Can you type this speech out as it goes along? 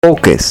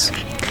Focus.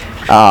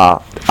 I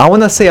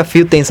want to say a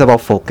few things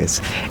about focus,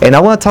 and I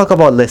want to talk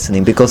about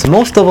listening because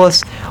most of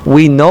us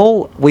we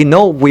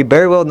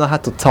very well know how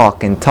to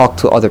talk and talk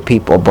to other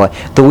people, but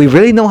do we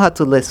really know how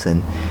to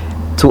listen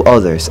to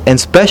others? And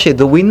especially,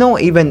 do we know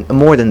even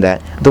more than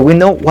that? Do we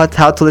know what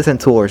how to listen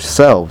to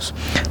ourselves,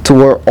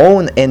 to our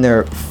own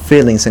inner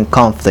feelings and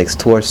conflicts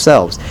to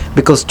ourselves?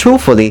 Because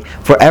truthfully,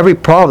 for every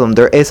problem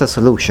there is a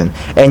solution,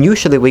 and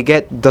usually we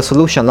get the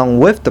solution along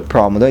with the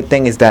problem. The only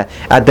thing is that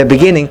at the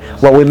beginning,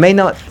 while we may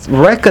not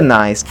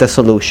recognize the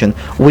solution,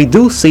 we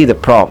do see the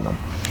problem.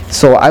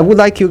 So I would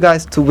like you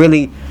guys to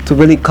really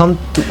come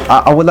to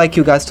I would like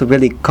you guys to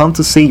really come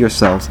to see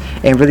yourselves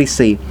and really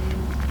see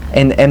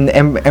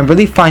and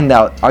really find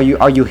out, are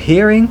you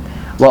hearing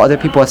what other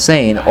people are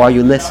saying, or are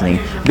you listening?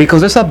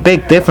 Because there's a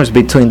big difference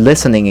between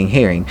listening and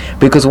hearing.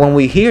 Because when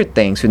we hear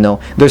things,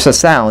 there's a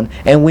sound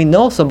and we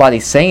know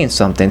somebody's saying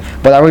something,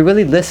 but are we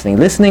really listening?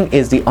 Listening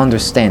is the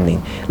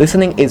understanding.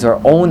 Listening is our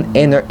own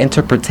inner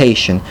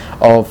interpretation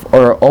of,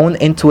 or our own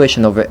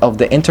intuition of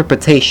the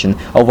interpretation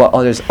of what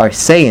others are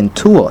saying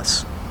to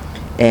us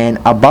and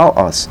about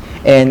us,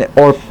 and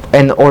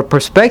our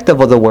perspective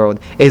of the world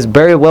is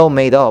very well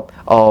made up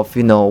of,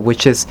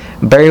 which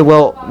very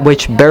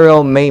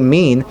well may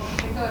mean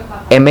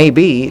it may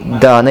be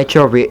the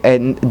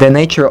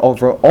nature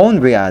of our own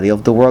reality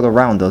of the world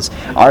around us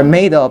are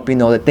made up.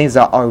 The things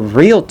that are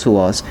real to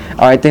us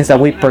are things that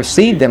we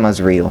perceive them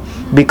as real,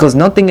 because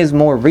nothing is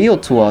more real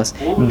to us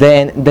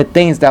than the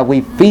things that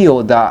we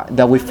feel,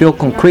 that we feel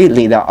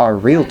concretely, that are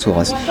real to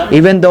us.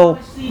 Even though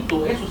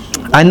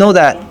I know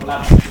that